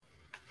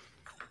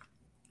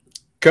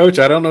Coach,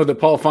 I don't know that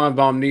Paul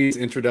Finebaum needs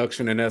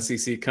introduction in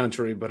SEC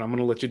country, but I'm going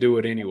to let you do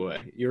it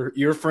anyway.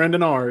 You're a friend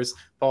and ours,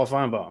 Paul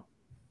Finebaum.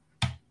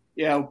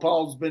 Yeah,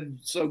 Paul's been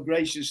so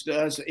gracious to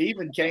us. He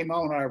even came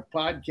on our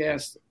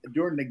podcast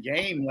during the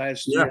game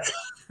last year.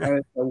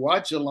 A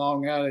watch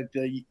along out at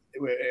the,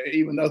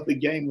 even though the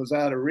game was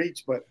out of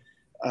reach, but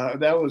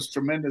that was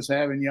tremendous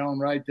having you on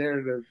right there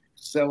to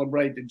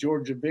celebrate the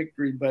Georgia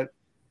victory. But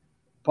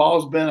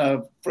Paul's been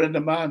a friend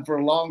of mine for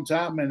a long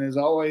time and has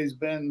always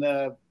been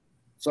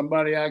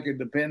somebody I could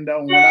depend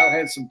on. When I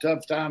had some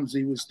tough times,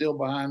 he was still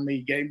behind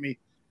me, gave me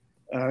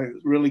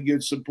really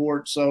good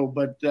support. So,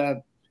 but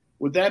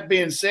with that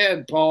being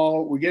said,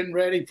 Paul, we're getting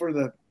ready for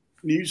the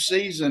new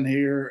season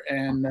here,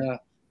 and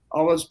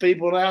all those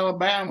people in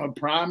Alabama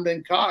primed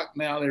and cocked.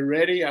 Now they're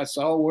ready. I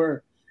saw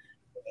where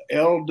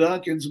L.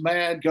 Duncan's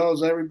mad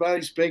because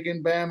everybody's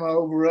picking Bama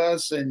over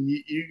us, and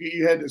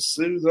you had to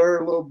soothe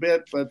her a little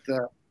bit. But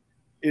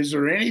is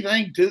there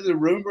anything to the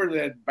rumor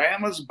that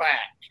Bama's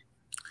back?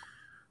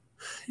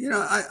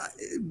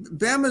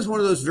 Bama is one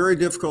of those very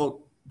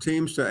difficult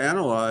teams to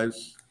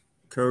analyze,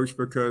 Coach,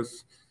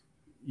 because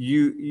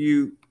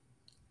you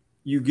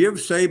give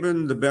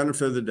Saban the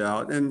benefit of the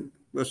doubt. And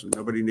listen,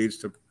 nobody needs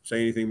to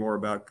say anything more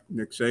about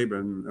Nick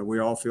Saban. We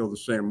all feel the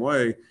same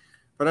way.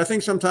 But I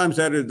think sometimes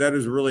that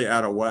is really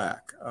out of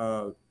whack.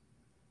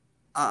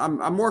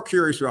 I'm more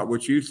curious about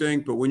what you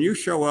think. But when you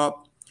show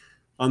up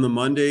on the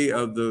Monday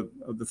of the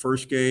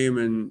first game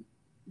and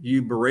you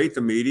berate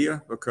the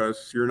media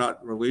because you're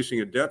not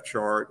releasing a depth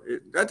chart,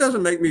 that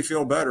doesn't make me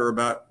feel better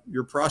about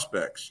your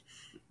prospects.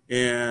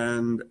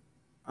 And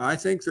I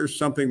think there's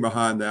something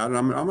behind that,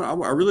 and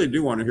I really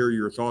do want to hear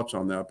your thoughts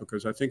on that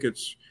because I think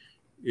it's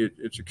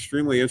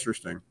extremely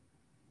interesting.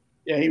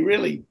 Yeah, he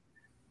really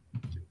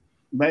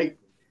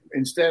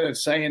instead of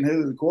saying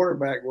who the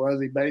quarterback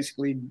was, he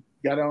basically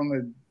got on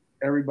to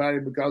everybody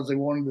because they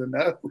wanted to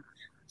know.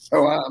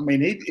 So I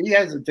mean, he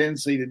has a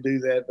tendency to do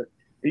that, but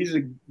he's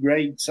a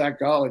great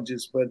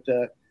psychologist. But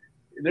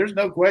there's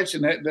no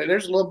question that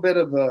there's a little bit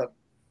of a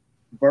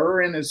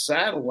burr in his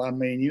saddle. I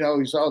mean,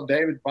 you saw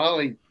David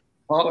Pollock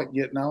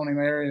getting on him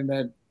there in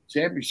that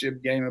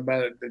championship game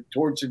about it. The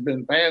torch had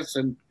been passed,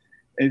 and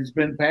it's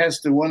been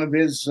passed to one of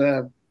his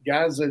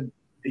guys that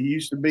he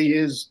used to be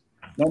his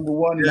number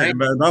one. Yeah,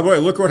 by the way,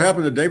 look what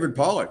happened to David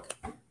Pollock.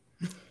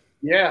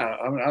 Yeah,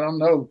 I don't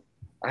know.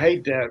 I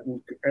hate that.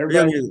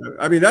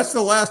 I mean, that's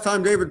the last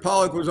time David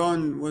Pollock was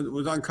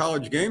on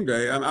College Game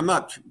Day. I'm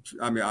not.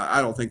 I mean,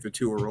 I don't think the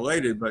two are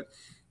related, but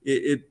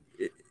Saban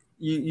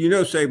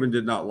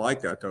did not like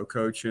that though,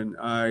 Coach. And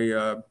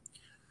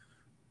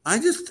I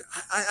just,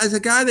 as a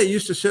guy that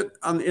used to sit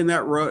in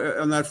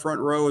that front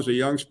row as a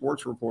young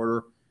sports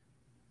reporter,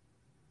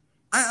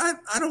 I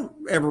don't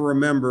ever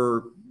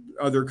remember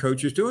other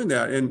coaches doing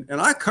that. And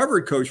I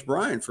covered Coach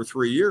Bryant for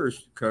 3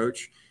 years,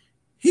 Coach.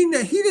 He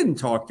didn't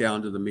talk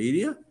down to the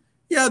media.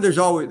 Yeah, there's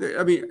always,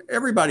 I mean,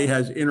 everybody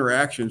has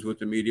interactions with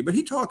the media, but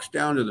he talks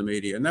down to the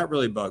media, and that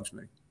really bugs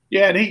me.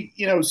 Yeah, and he,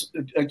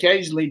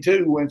 occasionally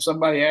too, when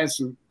somebody asks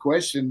a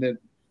question that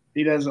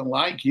he doesn't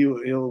like,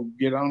 he'll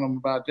get on them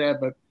about that.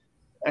 But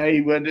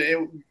hey,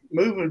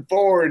 moving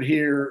forward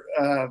here,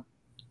 do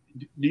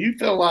you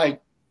feel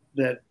like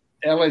that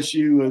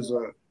LSU is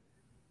a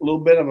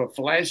little bit of a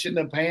flash in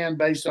the pan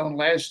based on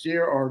last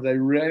year, or are they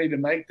ready to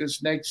make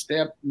this next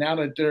step now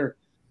that they're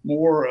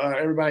more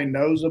everybody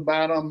knows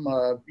about them?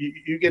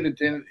 You get a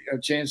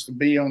chance to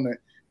be on the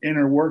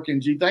inner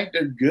workings. Do you think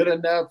they're good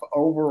enough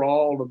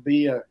overall to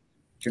be a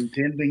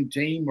contending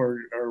team,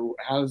 or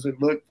how does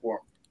it look for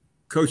them?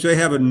 Coach, they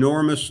have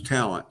enormous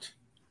talent,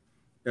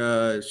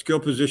 skill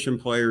position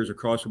players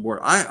across the board.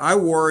 I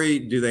worry,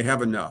 do they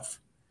have enough?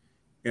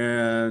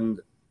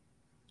 And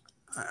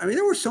I mean,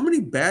 there were so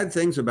many bad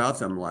things about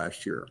them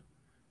last year.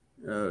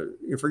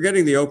 You're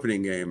forgetting the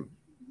opening game.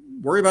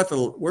 Worry about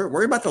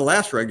the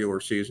last regular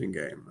season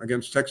game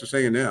against Texas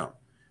A&M.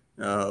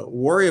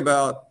 Worry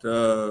about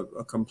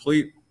a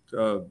complete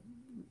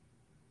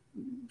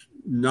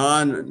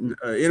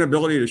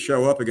inability to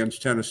show up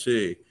against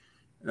Tennessee.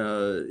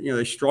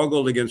 They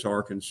struggled against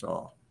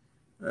Arkansas.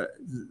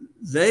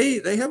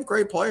 They have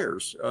great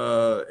players,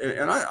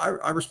 and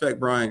I respect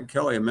Brian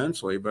Kelly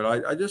immensely, but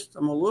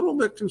I'm a little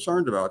bit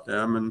concerned about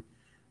them, and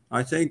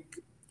I think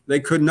they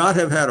could not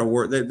have had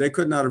they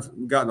could not have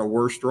gotten a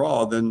worse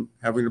draw than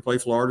having to play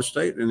Florida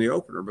State in the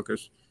opener,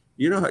 because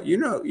you know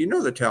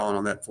the talent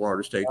on that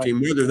Florida State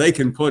team. Whether they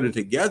can put it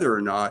together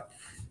or not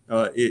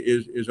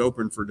is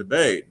open for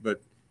debate.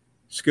 But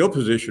skill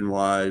position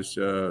wise,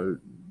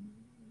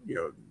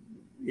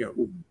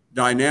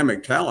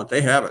 dynamic talent,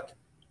 they have it.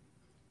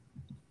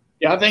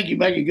 Yeah, I think you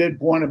make a good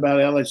point about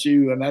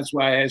LSU, and that's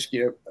why I ask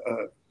you.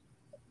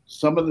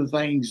 Some of the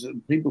things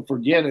that people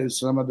forget is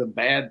some of the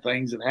bad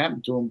things that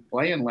happened to them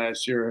playing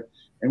last year.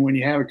 And when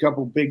you have a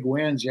couple big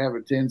wins, you have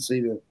a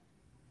tendency to,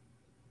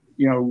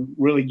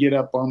 really get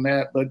up on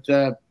that. But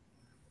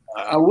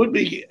I would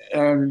be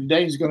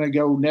Dayne's going to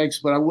go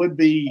next, but I would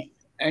be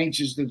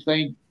anxious to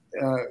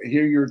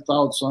hear your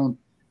thoughts on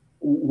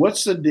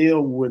what's the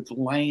deal with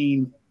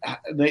Lane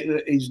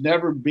he's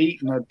never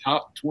beaten a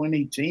top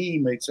 20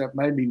 team except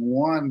maybe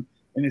one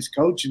in his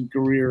coaching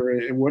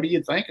career. What do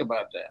you think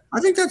about that? I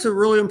think that's a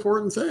really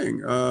important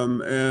thing.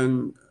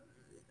 And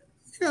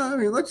yeah, I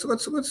mean, let's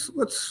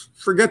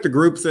forget the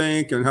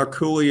groupthink and how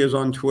cool he is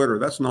on Twitter.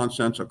 That's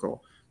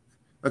nonsensical.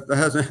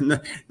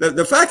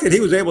 The fact that he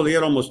was able to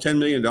get almost $10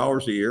 million a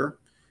year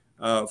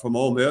from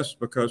Ole Miss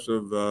because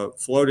of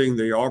floating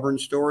the Auburn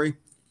story,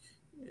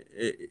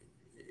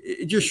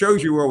 it just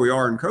shows you where we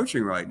are in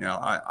coaching right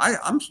now.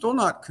 I'm still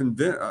not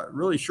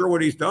really sure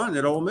what he's done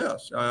at Ole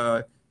Miss.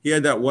 He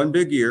had that one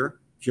big year.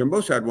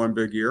 Jimbo's had one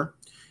big year,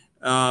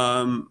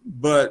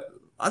 but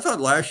I thought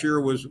last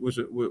year was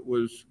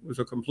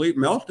a complete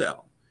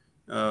meltdown.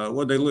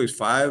 What did they lose?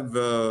 5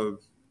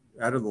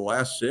 out of the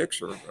last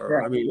 6,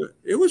 or I mean,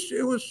 it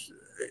was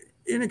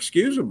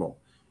inexcusable.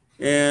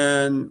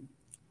 And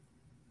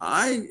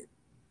I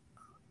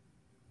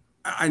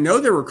know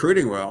they're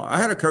recruiting well.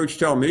 I had a coach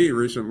tell me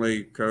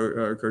recently,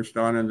 Coach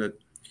Donnan, that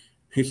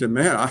he said,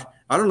 "Man,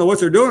 I don't know what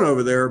they're doing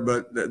over there,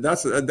 but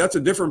that's a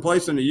different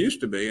place than it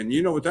used to be, and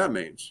you know what that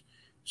means."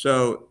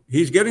 So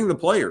he's getting the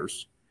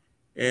players,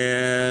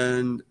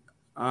 and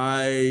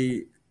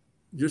I'm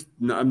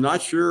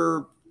not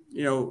sure,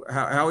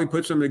 how he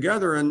puts them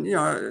together. And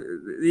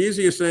the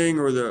easiest thing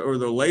or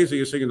the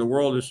laziest thing in the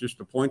world is just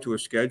to point to a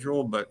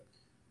schedule. But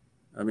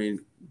I mean,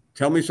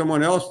 tell me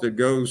someone else that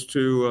goes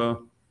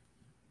to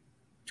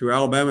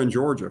Alabama and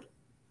Georgia.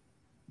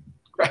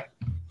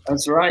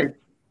 That's right.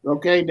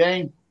 Okay,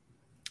 Dayne.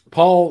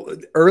 Paul,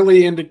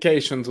 early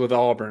indications with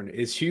Auburn.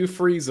 Is Hugh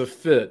Freeze a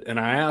fit? And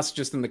I asked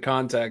just in the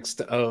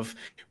context of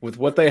with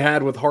what they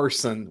had with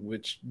Harsin,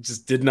 which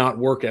just did not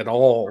work at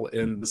all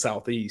in the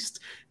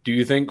Southeast. Do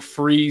you think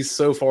Freeze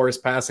so far is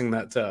passing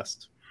that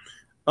test?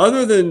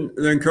 Other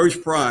than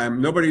Coach Prime,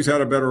 nobody's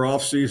had a better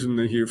offseason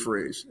than Hugh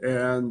Freeze.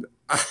 And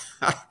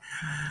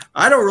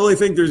I don't really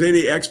think there's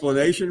any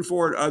explanation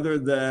for it other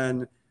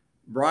than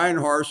Brian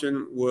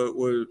Harsin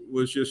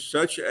was just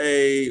such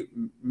a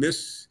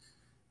misfit,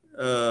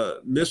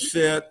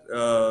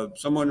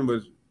 someone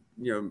with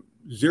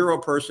zero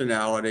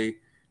personality,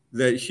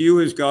 that Hugh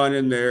has gone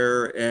in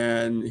there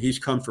and he's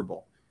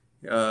comfortable.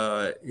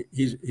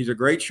 He's a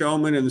great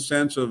showman in the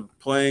sense of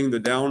playing the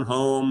down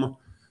home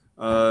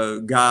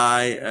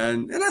guy,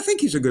 and I think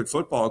he's a good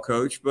football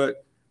coach.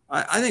 But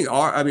I think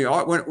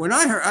when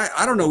I heard,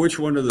 I don't know which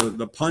one of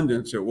the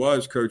pundits it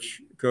was,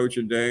 Coach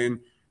and Dayne,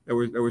 that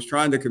was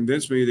trying to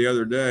convince me the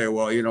other day.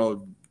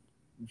 Well,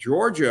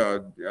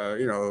 Georgia,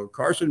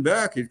 Carson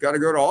Beck, he's got to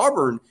go to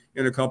Auburn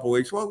in a couple of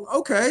weeks. Well,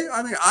 okay.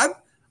 I mean,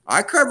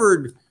 I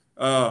covered,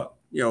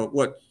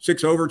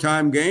 6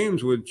 overtime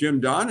games with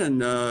Jim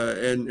Donnan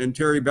and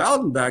Terry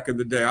Bowden back in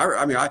the day.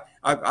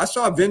 I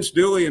saw Vince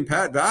Dooley and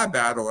Pat Dye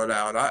battle it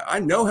out. I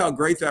know how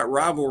great that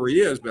rivalry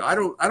is, but I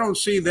don't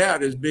see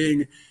that as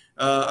being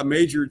a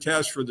major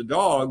test for the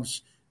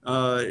Dogs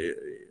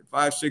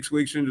 5-6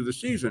 weeks into the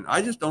season.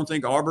 I just don't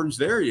think Auburn's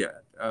there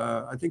yet.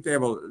 I think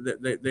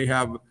they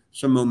have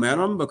some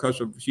momentum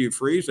because of Hugh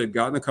Freeze. They've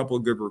gotten a couple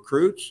of good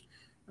recruits.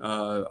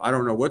 I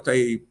don't know what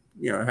they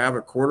have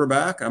at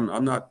quarterback.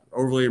 I'm not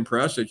overly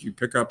impressed that you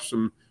pick up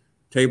some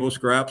table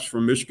scraps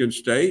from Michigan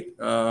State.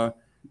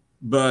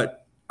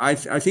 But I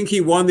think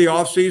he won the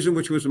offseason,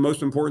 which was the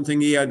most important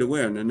thing he had to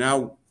win. And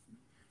now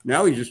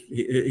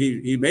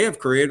he may have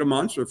created a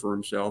monster for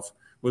himself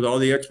with all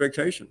the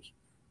expectations.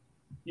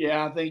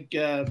 Yeah, I think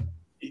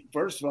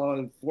first of all,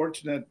 I'm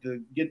fortunate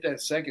to get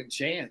that second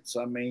chance.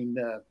 I mean,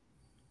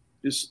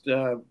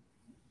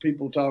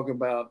 people talk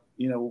about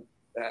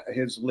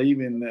his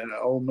leaving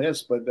Ole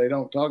Miss, but they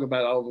don't talk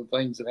about all the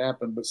things that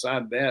happened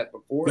beside that.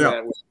 Before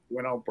that,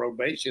 went on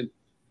probation,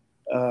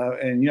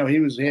 and he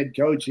was the head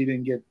coach. He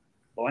didn't get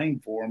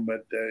blamed for him,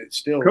 but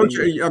still. Coach,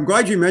 I'm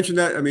glad you mentioned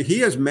that. I mean, he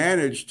has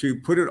managed to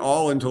put it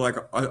all into like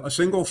a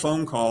single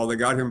phone call that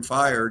got him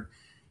fired.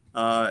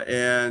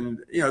 And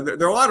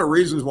there are a lot of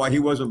reasons why he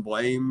wasn't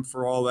blamed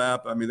for all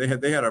that. I mean, they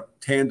had a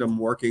tandem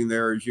working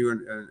there, as you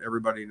and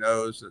everybody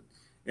knows,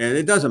 and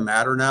it doesn't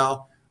matter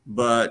now.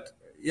 But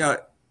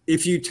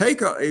if you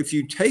take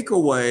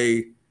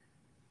away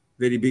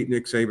that he beat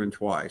Nick Saban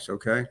twice,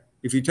 okay,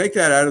 if you take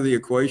that out of the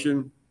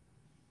equation,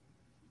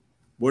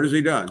 what has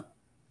he done?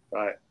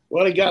 Right.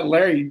 Well, he got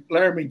Laramie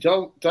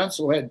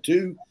Tunsil had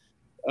two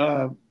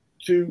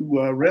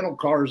rental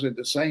cars at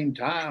the same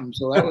time,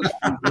 so that was.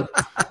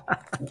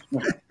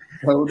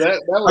 So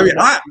that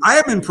was I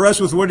am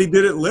impressed with what he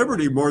did at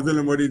Liberty more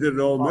than what he did at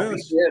Ole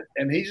Miss.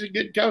 And he's a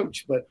good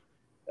coach, but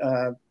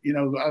I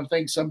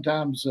think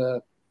sometimes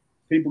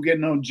people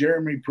getting on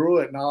Jeremy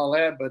Pruitt and all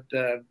that, but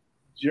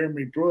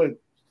Jeremy Pruitt,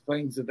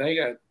 things that they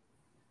got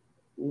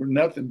were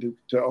nothing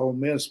to Ole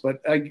Miss.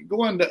 But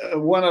going to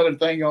one other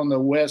thing on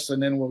the West,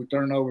 and then we'll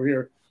turn over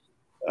here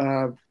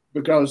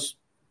because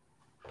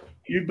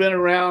you've been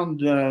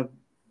around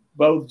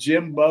both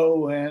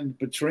Jimbo and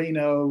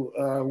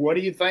Petrino. What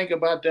do you think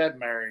about that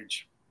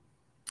marriage?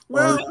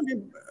 Well,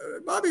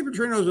 Bobby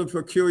Petrino's a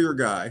peculiar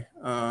guy,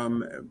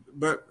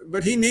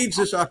 but he needs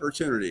this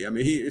opportunity. I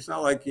mean, it's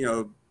not like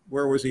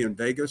where was he, in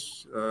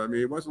Vegas? I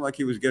mean, it wasn't like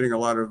he was getting a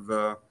lot of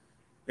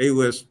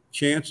A-list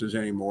chances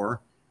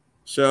anymore.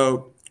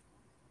 So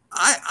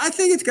I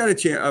think it's got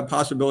a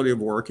possibility of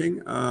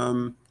working.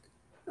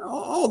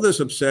 All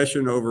this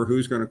obsession over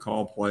who's going to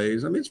call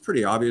plays, I mean, it's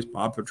pretty obvious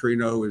Bob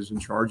Petrino is in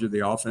charge of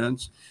the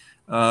offense.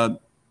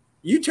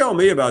 You tell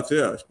me about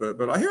this,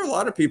 but I hear a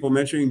lot of people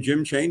mentioning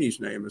Jim Chaney's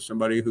name as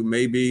somebody who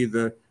may be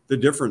the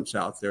difference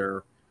out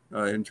there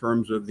in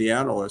terms of the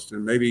analyst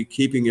and maybe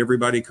keeping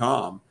everybody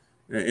calm.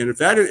 And if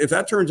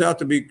that turns out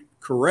to be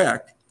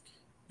correct,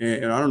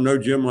 and I don't know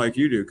Jim like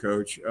you do,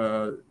 Coach,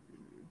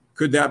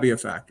 could that be a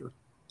factor?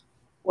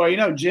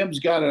 Well, Jim's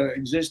got an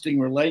existing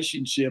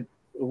relationship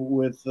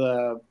with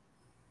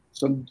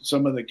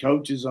some of the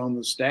coaches on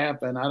the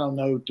staff, and I don't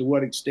know to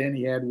what extent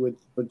he had with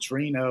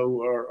Petrino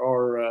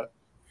or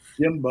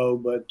Jimbo,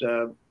 but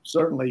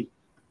certainly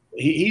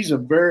he's a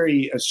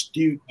very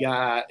astute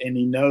guy, and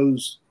he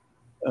knows,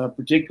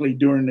 particularly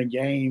during the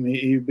game,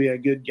 he'd be a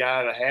good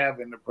guy to have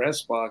in the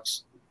press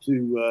box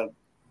to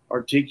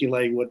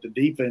articulate what the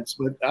defense.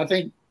 But I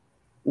think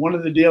one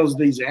of the deals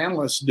these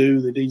analysts do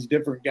that these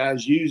different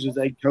guys use is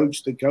they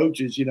coach the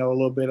coaches, a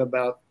little bit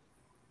about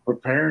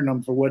preparing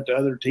them for what the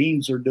other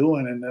teams are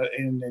doing.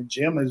 And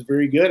Jim is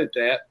very good at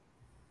that.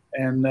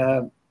 And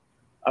I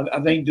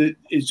think that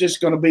it's just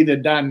going to be the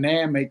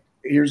dynamic.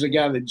 Here's a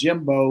guy that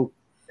Jimbo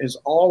has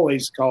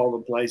always called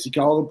the plays. He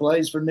called the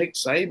plays for Nick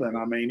Saban.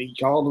 I mean, he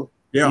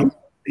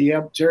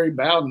helped Terry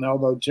Bowden,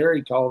 although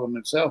Terry called them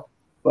himself.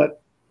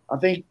 But I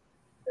think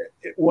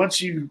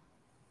once you've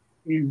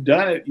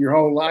done it your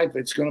whole life,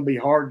 it's going to be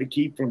hard to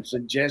keep from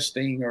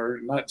suggesting or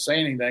not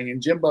saying anything.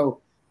 And Jimbo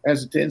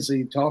has a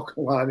tendency to talk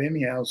a lot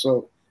anyhow.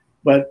 So,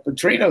 but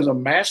Petrino's a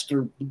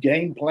master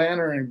game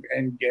planner,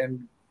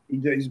 and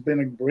he's been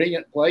a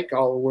brilliant play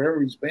caller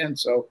wherever he's been.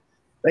 So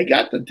they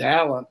got the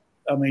talent.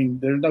 I mean,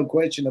 there's no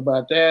question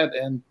about that.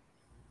 And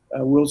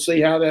we'll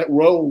see how that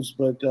rolls,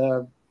 but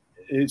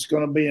it's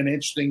going to be an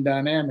interesting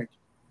dynamic.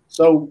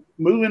 So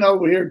moving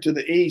over here to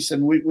the East,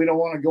 and we don't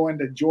want to go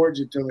into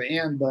Georgia till the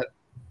end, but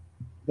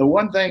the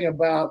one thing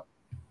about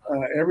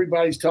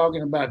everybody's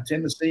talking about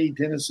Tennessee,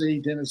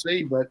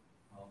 but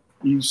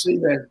you see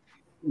that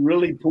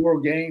really poor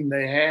game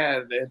they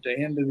had at the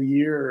end of the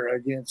year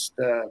against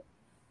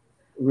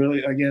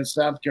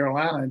South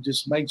Carolina. It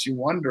just makes you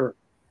wonder,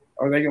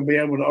 are they going to be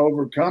able to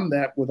overcome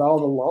that with all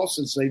the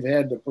losses they've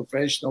had, the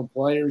professional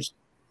players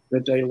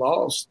that they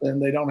lost,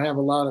 and they don't have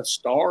a lot of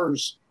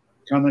stars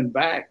coming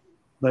back.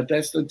 But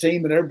that's the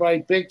team that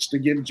everybody picks to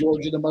give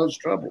Georgia the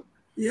most trouble.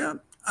 Yeah,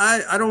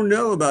 I don't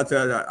know about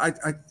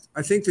that.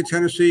 I think the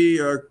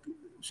Tennessee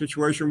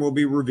situation will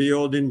be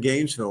revealed in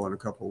Gainesville in a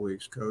couple of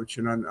weeks, Coach.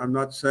 And I'm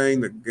not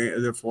saying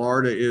that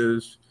Florida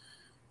is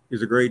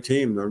a great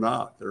team. They're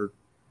not. They're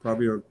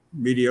probably a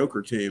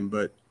mediocre team.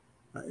 But,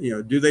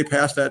 do they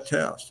pass that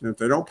test? And if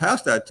they don't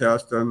pass that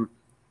test, then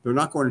they're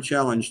not going to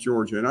challenge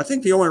Georgia. And I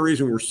think the only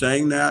reason we're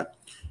saying that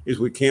is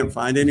we can't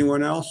find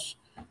anyone else.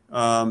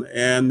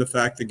 And the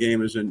fact the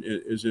game is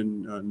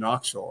in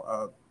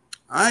Knoxville.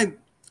 I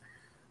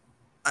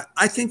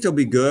think they'll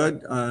be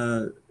good.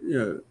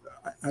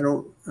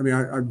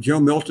 Joe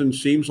Milton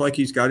seems like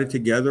he's got it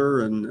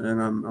together, and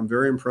I'm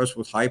very impressed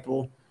with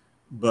Heupel.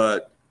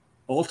 But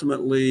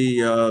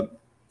ultimately, they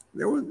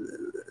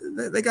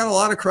got a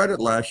lot of credit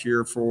last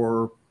year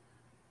for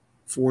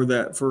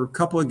a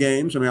couple of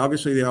games. I mean,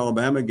 obviously the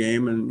Alabama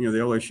game and the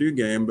LSU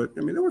game, but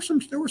I mean there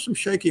were some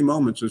shaky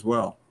moments as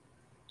well.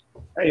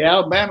 Hey,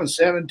 Alabama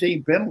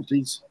 17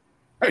 penalties.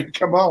 Hey,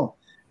 come on.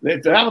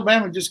 If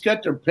Alabama just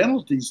cut their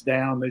penalties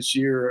down this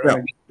year,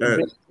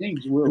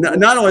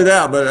 not only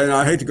that, but and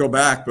I hate to go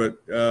back, but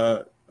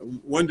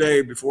one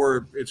day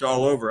before it's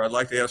all over, I'd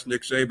like to ask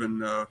Nick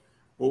Saban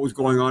what was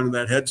going on in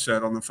that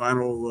headset on the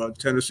final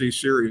Tennessee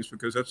series,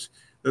 because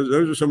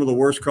those are some of the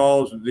worst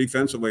calls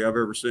defensively I've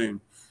ever seen.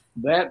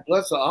 That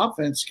plus the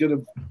offense could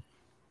have,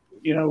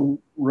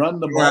 run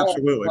the ball.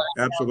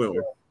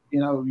 Absolutely.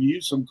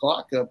 Use some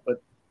clock up.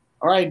 But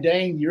all right,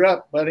 Dayne, you're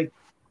up, buddy.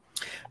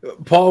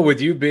 Paul, with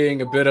you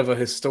being a bit of a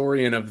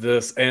historian of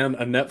this and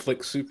a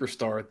Netflix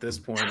superstar at this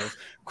point of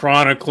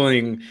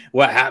chronicling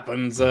what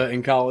happens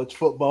in college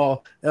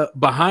football,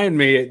 behind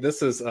me,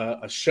 this is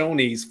a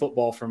Shoney's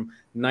football from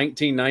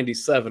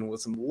 1997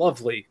 with some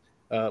lovely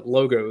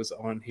logos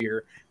on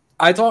here.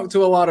 I talked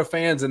to a lot of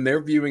fans, and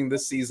they're viewing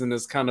this season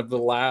as kind of the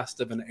last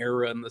of an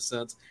era in the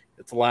sense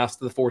it's the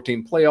last of the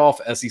 14 playoff.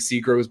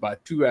 SEC grows by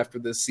 2 after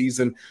this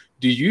season.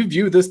 Do you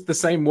view this the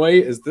same way?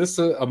 Is this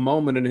a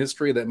moment in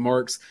history that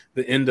marks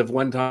the end of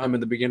one time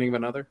and the beginning of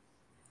another?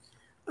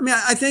 I mean,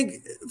 I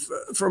think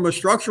from a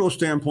structural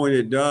standpoint,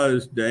 it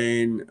does,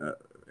 Dayne.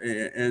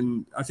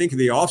 And I think in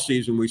the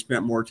offseason, we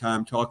spent more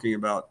time talking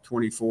about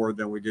 24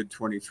 than we did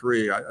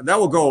 23. That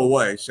will go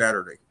away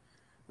Saturday,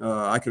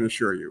 I can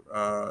assure you.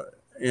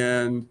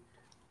 And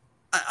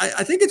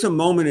I think it's a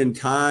moment in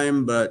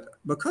time, but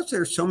because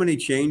there's so many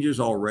changes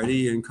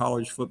already in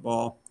college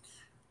football,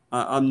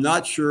 I'm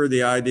not sure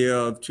the idea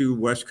of 2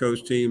 West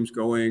Coast teams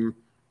going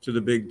to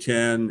the Big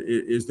Ten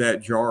is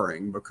that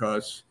jarring,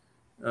 because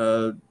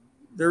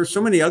there are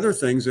so many other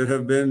things that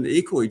have been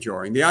equally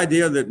jarring. The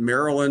idea that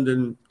Maryland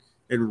and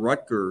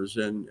Rutgers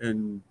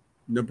and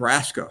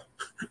Nebraska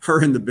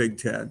are in the Big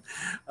Ten.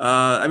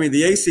 I mean,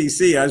 the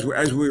ACC, as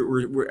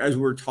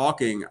we're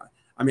talking,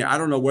 I mean, I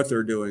don't know what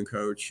they're doing,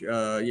 Coach.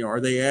 Are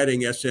they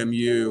adding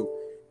SMU,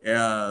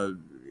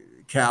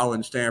 Cal,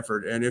 and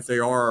Stanford? And if they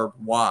are,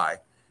 why?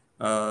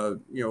 Was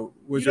you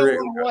there?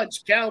 Don't want to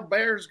watch Cal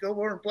Bears go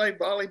over and play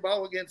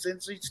volleyball against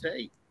NC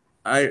State.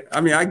 I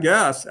mean, I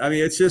guess. I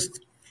mean, it's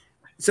just.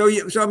 So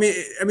I mean,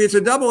 it's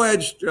a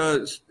double-edged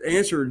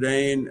answer,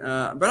 Dayne.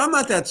 But I'm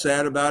not that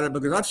sad about it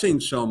because I've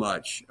seen so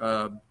much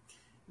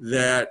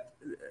that.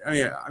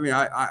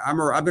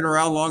 I've been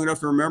around long enough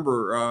to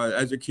remember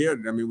as a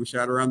kid. I mean, we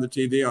sat around the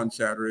TV on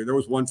Saturday. There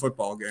was one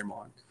football game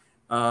on,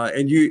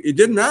 and it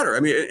didn't matter. I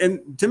mean,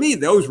 and to me,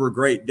 those were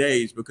great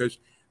days because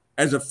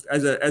as a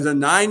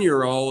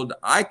 9-year-old,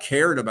 I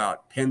cared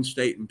about Penn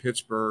State and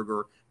Pittsburgh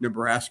or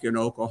Nebraska and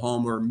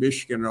Oklahoma or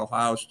Michigan and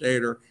Ohio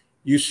State or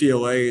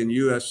UCLA and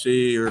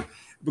USC, or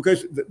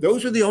because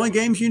those are the only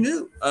games you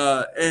knew.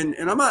 And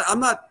I'm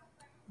not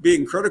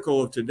being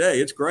critical of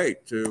today. It's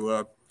great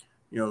to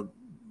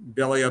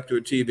belly up to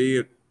a TV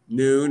at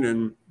noon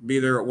and be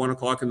there at 1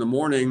 o'clock in the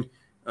morning.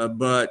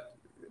 But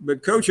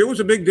Coach, it was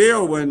a big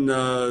deal when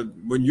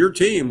your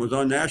team was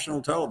on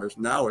national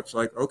television. Now it's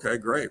like, okay,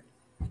 great.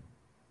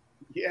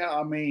 Yeah,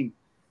 I mean,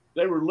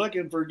 they were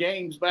looking for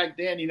games back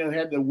then.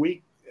 Had the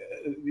week,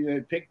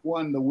 pick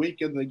one the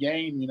week of the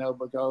game.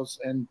 Because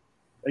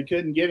they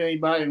couldn't get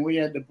anybody, and we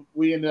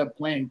ended up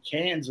playing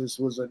Kansas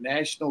was a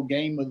national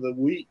game of the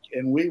week,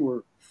 and we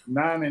were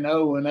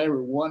 9-0, and they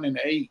were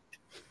 1-8.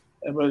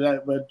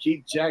 But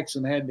Keith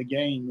Jackson had the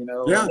game,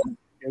 Yeah.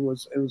 It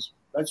was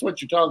that's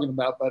what you're talking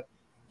about. But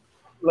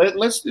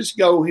let's just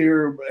go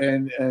here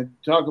and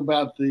talk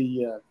about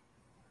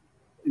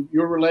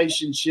your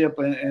relationship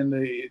and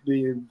the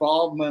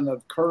involvement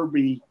of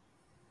Kirby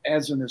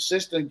as an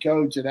assistant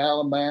coach at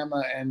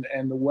Alabama and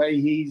the way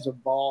he's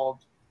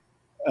evolved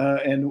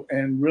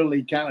and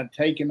really kind of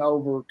taken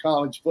over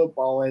college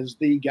football as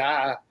the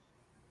guy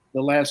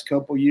the last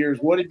couple of years.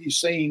 What have you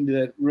seen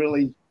that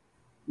really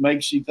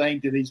makes you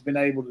think that he's been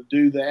able to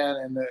do that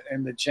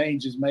and the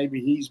changes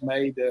maybe he's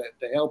made to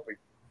help him?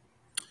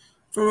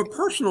 From a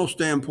personal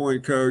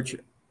standpoint, Coach,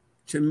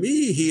 to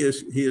me, he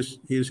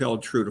is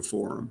held true to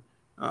form.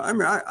 I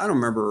don't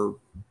remember,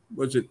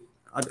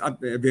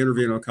 I've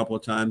interviewed him a couple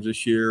of times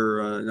this year,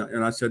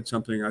 and I said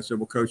something. I said,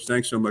 well, Coach,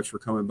 thanks so much for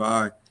coming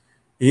by. And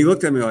he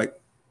looked at me like,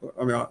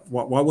 I mean,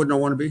 why wouldn't I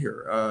want to be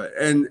here?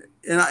 And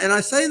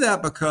I say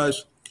that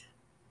because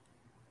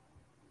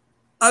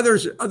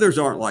others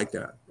aren't like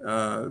that.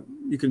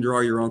 You can draw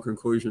your own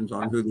conclusions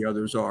on who the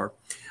others are.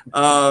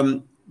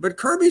 But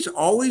Kirby's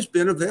always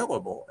been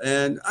available.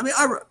 And I mean,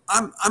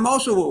 I'm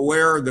also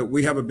aware that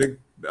we have a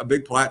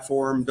big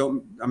platform.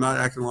 I'm not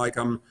acting like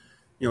I'm,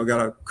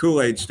 got a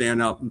Kool-Aid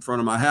stand out in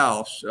front of my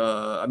house.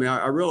 I mean,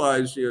 I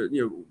realize,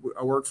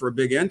 I work for a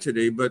big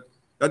entity, but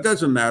that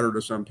doesn't matter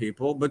to some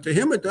people, but to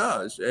him it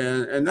does.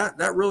 And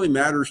that really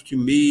matters to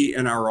me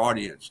and our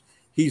audience.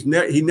 He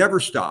never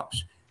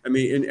stops. I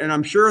mean, and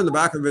I'm sure in the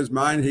back of his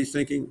mind, he's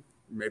thinking,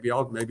 maybe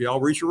I'll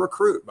reach a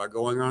recruit by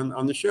going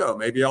on the show.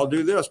 Maybe I'll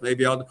do this.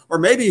 Or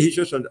maybe he's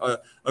just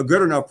a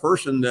good enough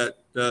person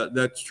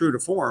that's true to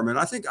form. And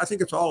I think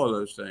it's all of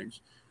those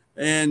things.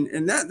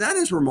 And that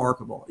is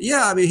remarkable.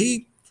 Yeah. I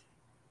mean,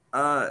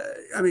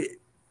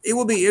 it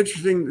will be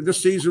interesting.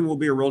 This season will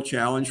be a real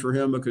challenge for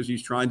him because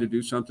he's trying to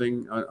do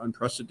something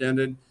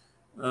unprecedented.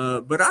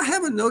 But I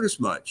haven't noticed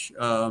much.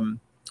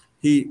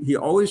 He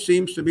always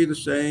seems to be the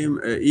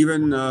same.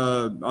 Even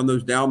on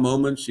those down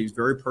moments, he's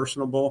very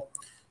personable.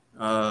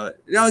 Now,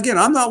 again,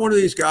 I'm not one of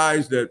these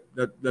guys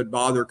that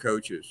bother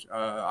coaches.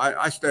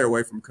 I stay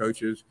away from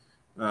coaches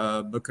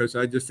because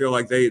I just feel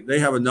like they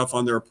have enough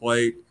on their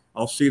plate.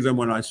 I'll see them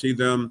when I see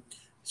them.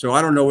 So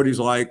I don't know what he's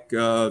like,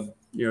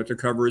 to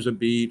cover as a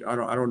beat. I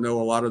don't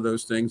know a lot of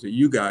those things that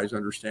you guys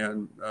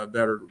understand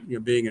better,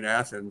 being in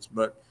Athens.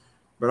 But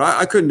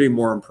I couldn't be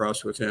more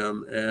impressed with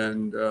him.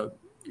 And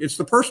it's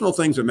the personal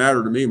things that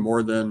matter to me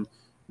more than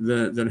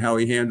how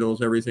he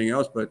handles everything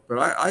else. But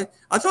I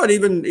thought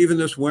even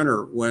this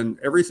winter, when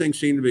everything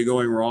seemed to be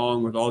going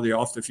wrong with all the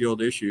off the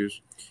field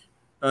issues,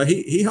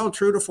 he held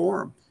true to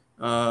form.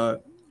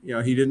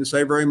 He didn't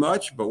say very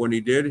much, but when he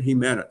did, he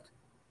meant it.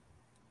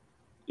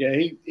 Yeah,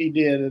 he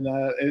did, and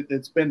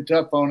it's been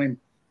tough on him,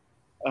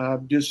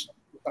 just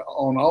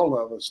on all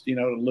of us.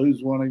 To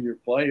lose one of your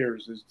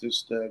players is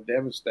just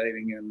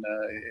devastating, and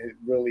it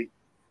really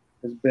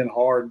has been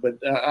hard. But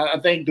I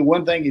think the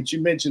one thing that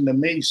you mentioned to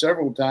me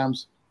several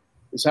times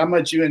is how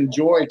much you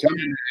enjoy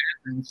coming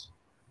to Athens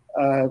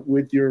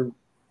with your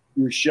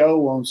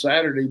show on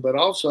Saturday, but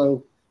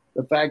also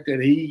the fact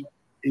that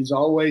he's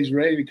always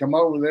ready to come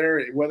over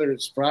there, whether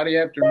it's Friday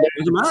afternoon.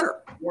 Doesn't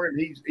matter.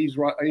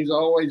 He's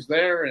always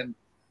there, and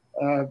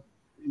I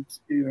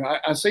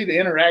see the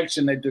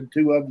interaction that the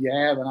two of you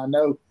have, and I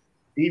know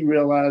he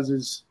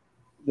realizes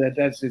that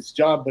that's his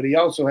job, but he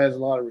also has a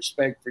lot of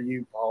respect for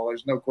you, Paul.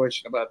 There's no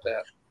question about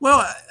that.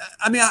 Well,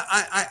 I mean,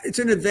 it's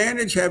an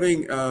advantage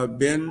having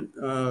been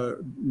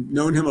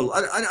known him a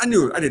lot. I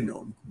didn't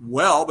know him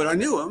well, but I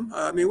knew him.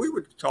 I mean, we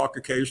would talk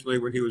occasionally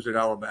when he was at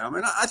Alabama.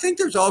 And I think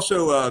there's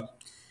also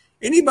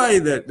anybody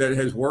that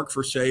has worked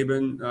for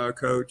Saban,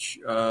 Coach,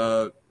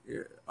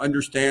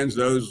 understands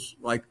those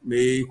like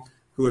me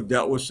who have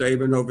dealt with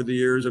Saban over the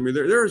years. I mean,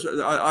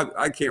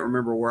 I can't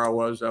remember where I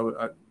was.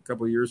 A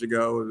couple of years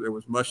ago. There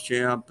was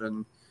Muschamp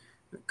and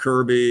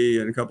Kirby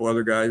and a couple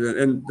other guys,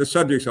 and the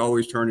subject's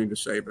always turning to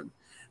Saban,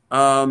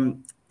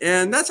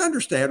 and that's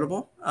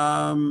understandable.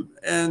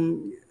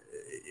 And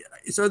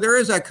so there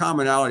is that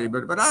commonality,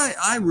 but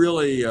I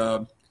really,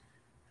 I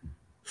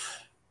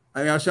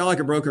sound like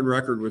a broken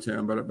record with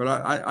him, but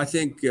I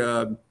think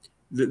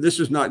this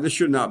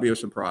should not be a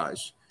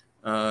surprise.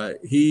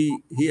 He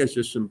has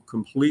just some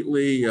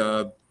completely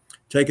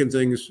taken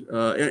things,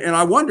 and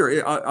I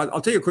wonder.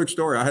 I'll tell you a quick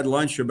story. I had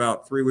lunch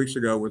about 3 weeks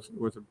ago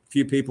with a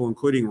few people,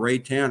 including Ray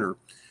Tanner,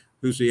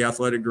 who's the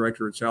athletic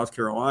director at South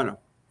Carolina.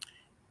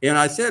 And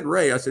I said,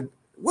 Ray,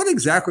 what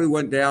exactly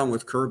went down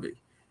with Kirby?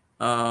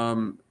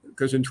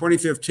 Because in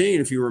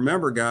 2015, if you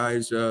remember,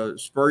 guys,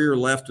 Spurrier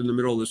left in the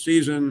middle of the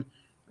season.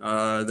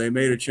 They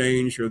made a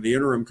change of the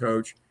interim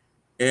coach,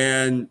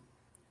 and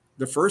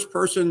the first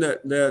person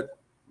that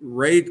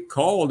Ray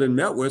called and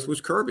met with was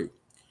Kirby.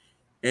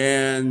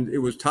 And it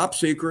was top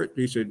secret.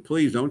 He said,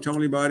 please don't tell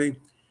anybody.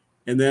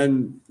 And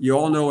then you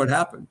all know what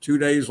happened. 2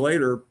 days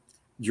later,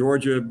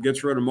 Georgia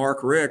gets rid of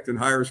Mark Richt and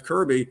hires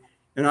Kirby.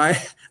 And I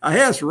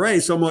asked Ray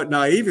somewhat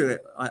naively,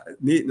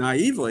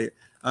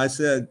 I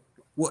said,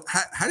 well,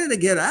 how did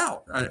it get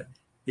out? I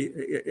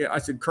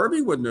said,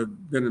 Kirby wouldn't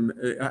have been,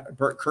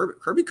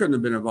 Kirby couldn't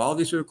have been involved.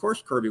 He said, of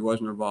course, Kirby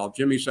wasn't involved.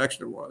 Jimmy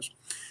Sexton was.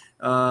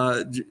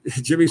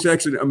 Jimmy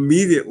Sexton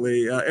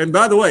immediately, and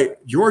by the way,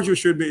 Georgia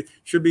should be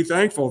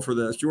thankful for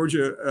this.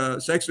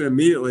 Sexton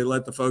immediately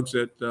let the folks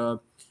at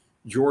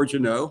Georgia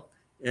know,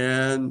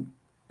 and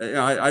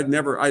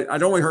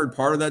I'd only heard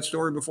part of that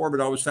story before,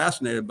 but I was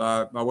fascinated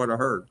by what I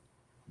heard.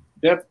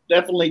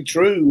 Definitely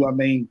true. I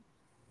mean,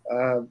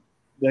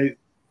 they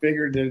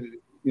figured that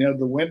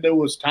the window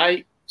was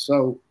tight,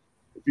 so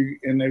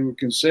and they were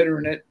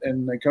considering it,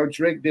 and Coach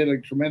Rick did a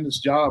tremendous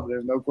job.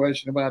 There's no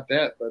question about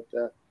that, but.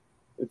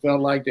 It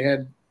felt like they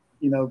had,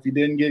 if you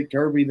didn't get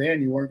Kirby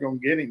then, you weren't going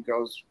to get him.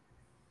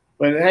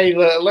 But hey,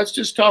 let's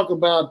just talk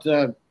about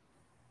how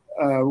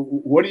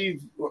do you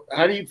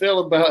feel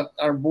about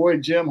our boy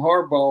Jim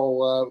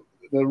Harbaugh,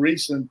 the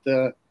recent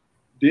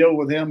deal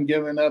with him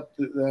giving up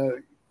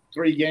the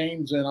 3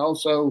 games and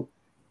also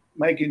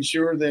making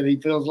sure that he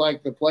feels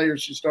like the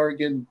players should start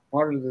getting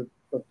part of the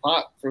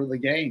pot for the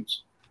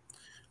games?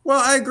 Well,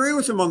 I agree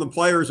with him on the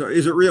players.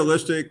 Is it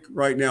realistic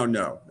right now?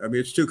 No. I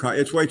mean,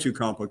 it's way too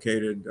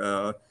complicated.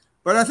 But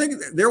I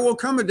think there will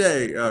come a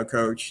day,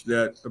 Coach,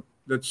 that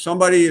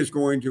somebody is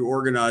going to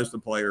organize the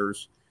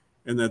players,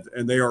 and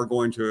they are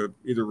going to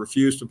either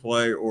refuse to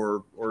play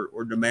or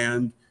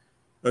demand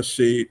a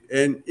seat.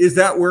 And is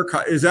that where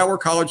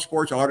college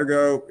sports ought to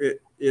go?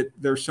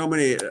 There's so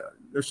many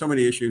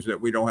issues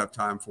that we don't have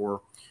time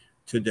for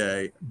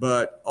today.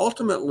 But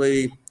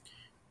ultimately,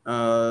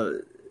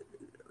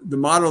 the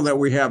model that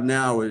we have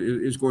now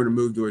is going to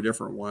move to a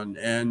different one,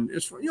 and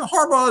it's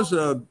Harbaugh's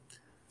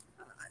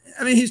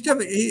he's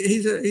definitely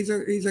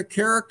he's a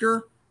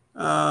character.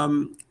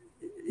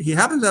 He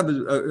happens to have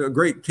a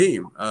great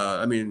team.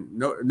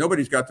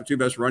 Nobody's got the 2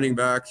 best running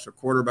backs, a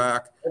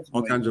quarterback,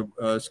 all kinds of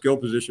skill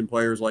position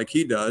players like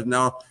he does.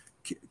 Now,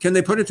 can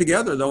they put it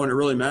together though? And it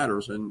really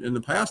matters. And in the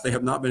past, they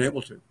have not been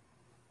able to.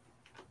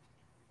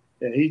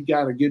 Yeah, he's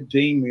got a good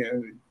team.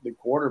 The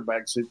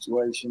quarterback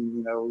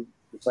situation, the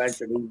fact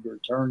that he's a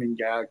returning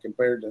guy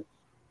compared to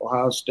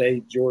Ohio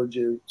State,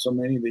 Georgia, so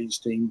many of these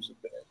teams have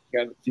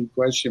got a few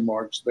question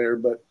marks there.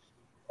 But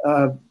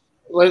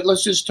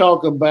let's just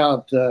talk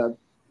about the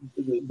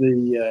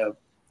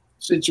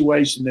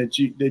situation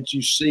that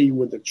you see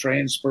with the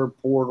transfer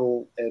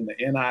portal and the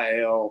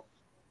NIL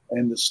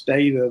and the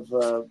state of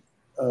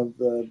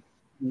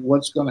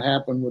what's going to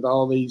happen with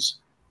all these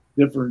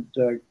different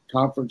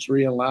conference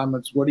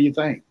realignments. What do you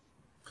think?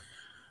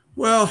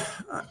 Well,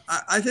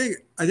 I think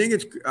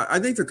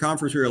the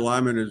conference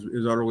realignment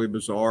is utterly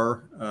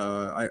bizarre.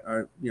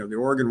 The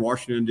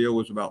Oregon-Washington deal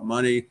was about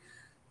money.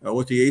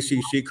 What the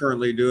ACC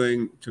currently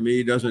doing to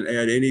me doesn't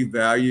add any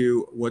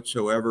value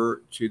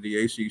whatsoever to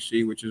the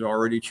ACC, which is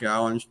already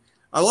challenged.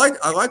 I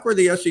like where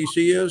the SEC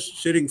is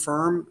sitting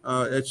firm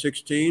at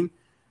 16.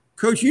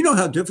 Coach, you know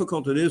how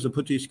difficult it is to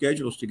put these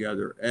schedules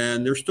together,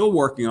 and they're still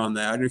working on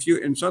that.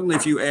 And suddenly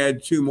if you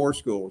add 2 more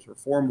schools or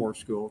 4 more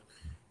schools,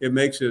 it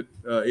makes it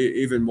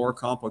even more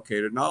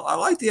complicated. Now, I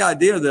like the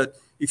idea that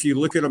if you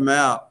look at a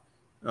map,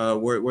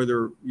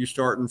 whether you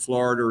start in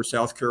Florida or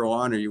South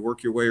Carolina, you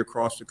work your way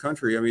across the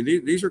country. I mean,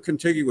 these are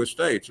contiguous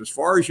states. As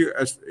far as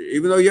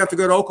even though you have to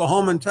go to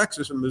Oklahoma and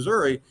Texas and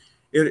Missouri,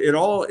 it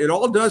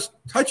all does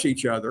touch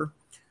each other.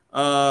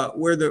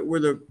 Where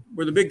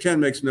the Big Ten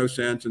makes no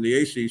sense, and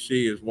the ACC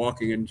is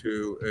walking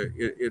into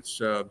its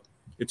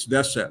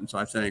death sentence,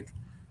 I think.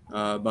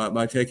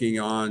 by taking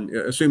on,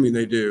 assuming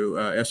they do,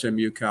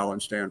 SMU, Cal,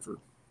 and Stanford.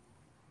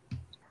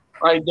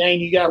 All right, Dayne,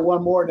 you got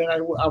one more, then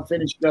I'll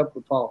finish it up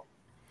with Paul.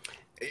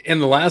 In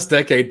the last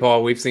decade,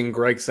 Paul, we've seen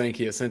Greg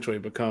Sankey essentially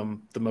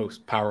become the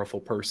most powerful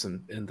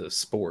person in the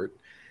sport.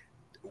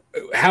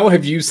 How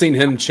have you seen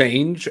him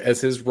change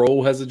as his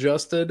role has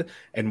adjusted,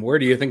 and where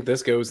do you think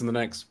this goes in the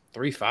next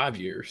 3-5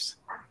 years?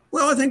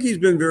 Well, I think he's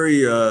been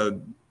very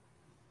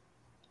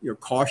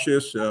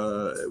cautious.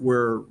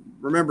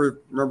 Remember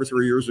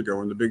 3 years ago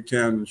when the Big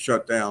Ten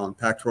shut down,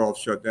 Pac-12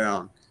 shut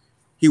down,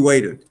 he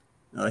waited.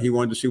 He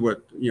wanted to see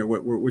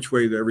which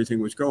way everything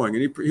was going,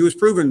 and he was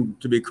proven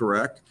to be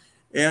correct.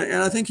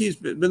 And I think he's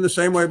been the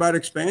same way about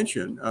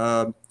expansion.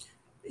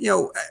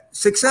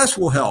 Success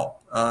will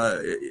help.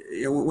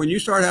 When you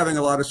start having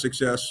a lot of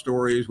success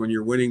stories, when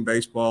you're winning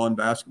baseball and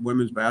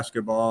women's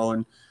basketball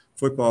and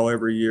football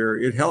every year,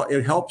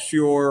 it helps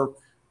your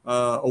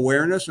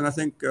awareness. And I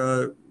think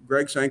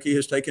Greg Sankey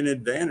has taken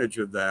advantage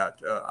of that.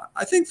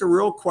 I think the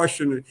real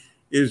question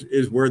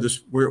is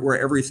where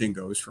everything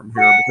goes from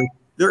here, because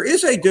there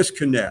is a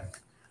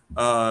disconnect.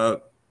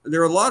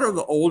 There are a lot of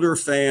older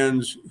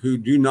fans who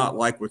do not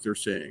like what they're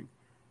seeing.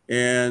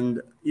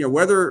 And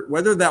whether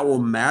that will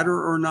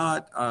matter or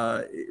not,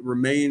 it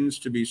remains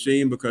to be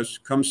seen, because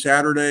come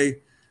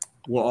Saturday,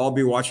 we'll all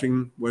be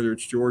watching, whether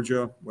it's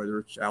Georgia, whether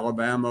it's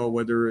Alabama,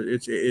 whether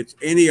it's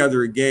any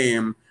other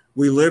game.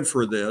 We live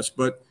for this,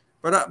 but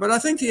I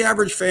think the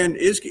average fan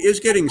is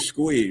getting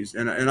squeezed,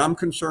 and I'm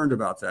concerned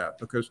about that,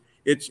 because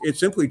it's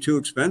simply too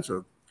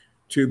expensive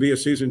to be a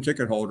season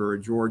ticket holder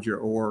at Georgia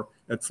or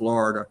at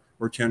Florida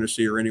or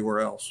Tennessee or anywhere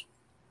else.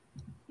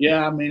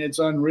 Yeah, I mean, it's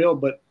unreal,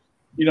 but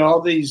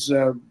all these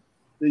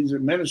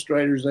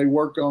administrators, they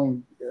work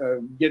on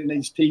getting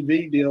these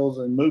TV deals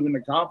and moving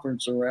the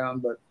conference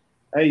around. But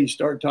hey, you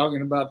start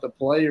talking about the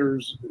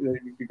players, you're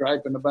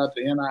griping about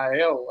the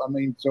NIL. I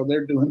mean, so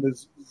they're doing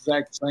this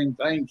exact same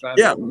thing. I'm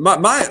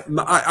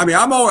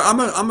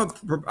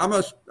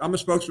a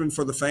spokesman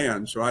for the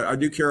fans, so I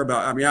do care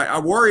about. I mean, I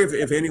worry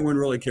if anyone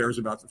really cares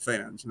about the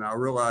fans. And I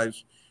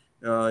realize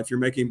if you're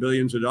making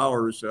billions of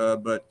dollars,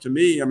 but to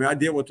me, I mean, I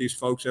deal with these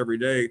folks every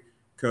day,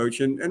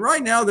 Coach, and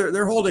right now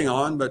they're holding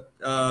on. But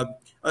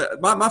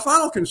my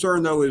final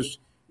concern, though, is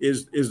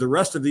the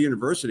rest of the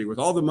university, with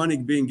all the money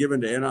being given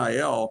to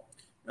NIL.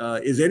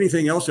 Is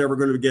anything else ever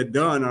going to get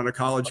done on a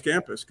college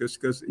campus?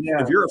 Because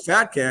if you're a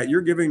fat cat,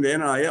 you're giving to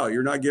NIL.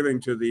 You're not giving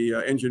to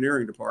the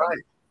engineering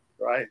department.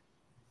 Right.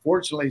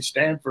 Fortunately,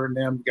 Stanford and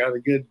them got a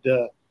good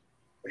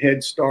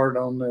head start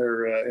on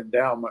their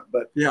endowment.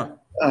 But yeah,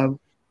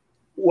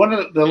 one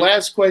of the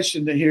last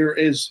question to hear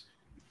is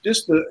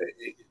just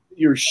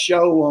your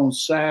show on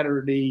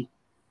Saturday.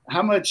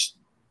 How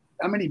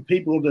many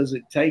people does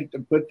it take to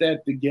put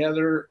that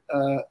together?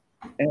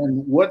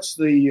 And what's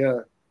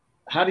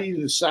how do you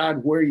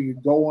decide where you're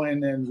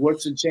going, and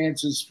what's the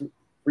chances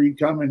for you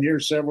coming here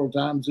several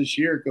times this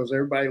year? Because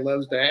everybody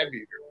loves to have you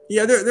here.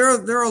 Yeah, there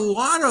are a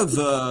lot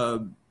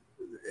of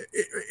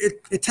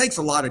it takes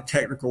a lot of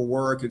technical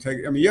work.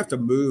 You have to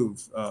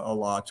move a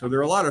lot, so there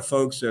are a lot of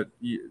folks that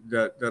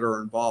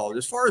are involved.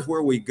 As far as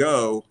where we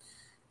go,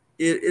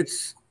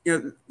 it's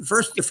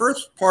the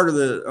first part of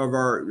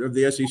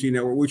the SEC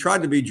network. We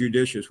tried to be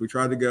judicious. We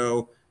tried to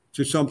go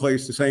to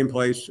the same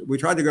place. We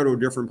tried to go to a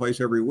different place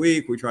every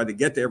week. We tried to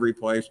get to every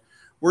place.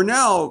 We're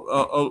now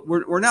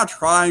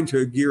trying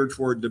to gear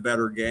toward the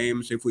better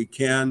games if we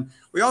can.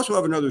 We also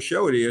have another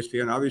show at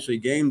ESPN, obviously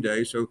Game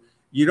Day. So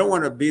you don't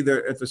want to be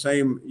there at the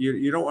same.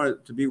 You don't want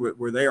it to be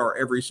where they are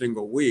every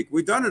single week.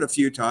 We've done it a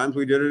few times.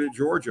 We did it at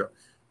Georgia,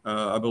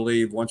 I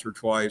believe, once or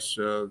twice.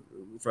 I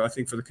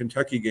think for the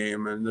Kentucky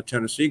game and the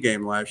Tennessee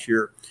game last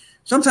year.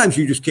 Sometimes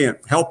you just can't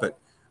help it.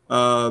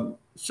 But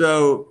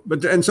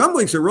some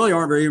weeks there really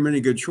aren't very many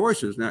good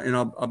choices. Now, and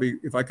I'll be,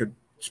 if I could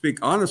speak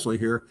honestly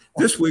here,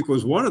 this week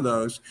was one of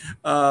those.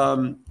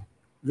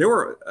 There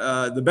were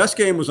the best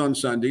game was on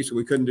Sunday, so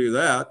we couldn't do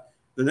that.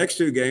 The next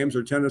two games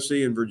are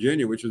Tennessee and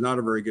Virginia, which is not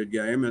a very good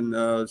game,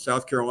 and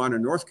South Carolina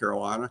and North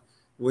Carolina.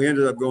 We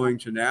ended up going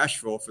to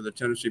Nashville for the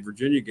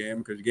Tennessee-Virginia game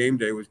because Game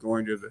Day was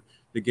going to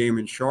the game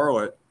in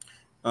Charlotte.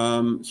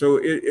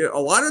 So a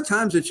lot of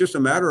times it's just a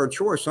matter of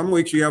choice. Some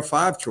weeks you have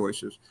 5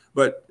 choices,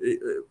 but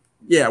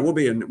yeah, we'll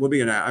be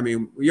in. I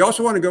mean, we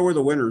also want to go where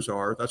the winners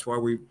are. That's why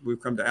we've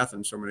come to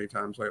Athens so many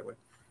times lately.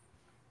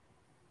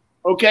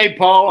 Okay,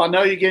 Paul, I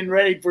know you're getting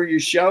ready for your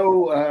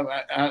show.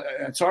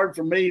 It's hard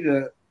for me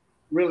to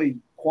really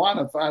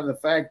quantify the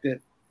fact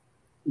that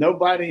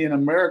nobody in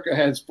America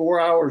has 4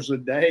 hours a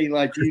day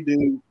like you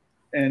do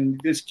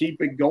and just keep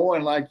it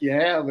going like you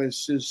have.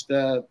 It's just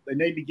they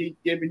need to keep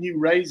giving you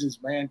raises,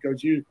 man,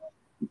 because you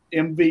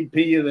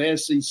MVP of the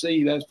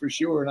SEC, that's for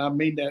sure, and I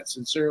mean that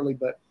sincerely.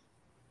 But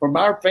from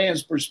our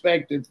fans'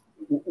 perspective,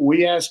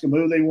 we ask them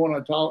who they want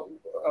to talk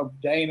of,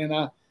 Dayne and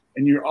I,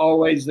 and you're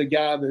always the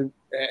guy that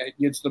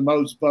gets the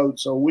most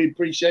votes. So we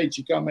appreciate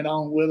you coming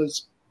on with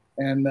us,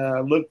 and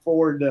look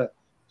forward to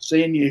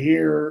seeing you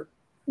here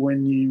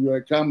when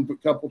you come a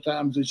couple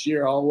times this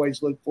year. I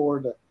always look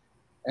forward to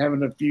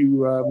having a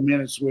few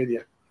minutes with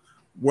you.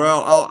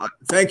 Well,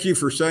 thank you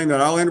for saying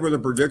that. I'll end with a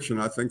prediction.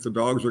 I think the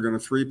Dogs are going to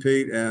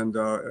three-peat, and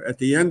at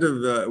the end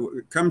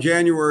of come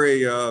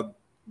January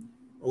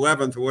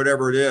 11th or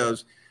whatever it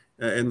is,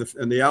 and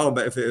the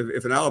Alabama,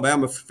 if an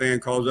Alabama fan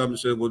calls up and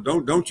says, "Well,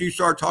 don't you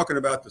start talking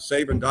about the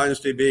Saban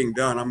dynasty being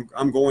done,"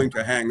 I'm going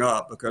to hang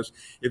up, because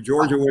if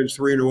Georgia wins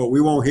 3 in a row,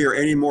 we won't hear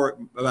any more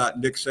about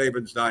Nick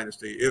Saban's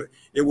dynasty.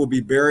 It will be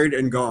buried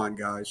and gone,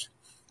 guys.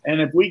 And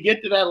if we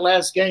get to that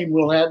last game,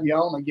 we'll have you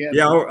on again.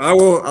 Yeah, I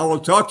will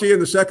talk to you in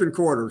the second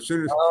quarter as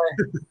soon as. All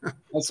right.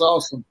 That's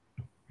awesome.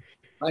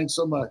 Thanks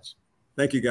so much. Thank you, guys.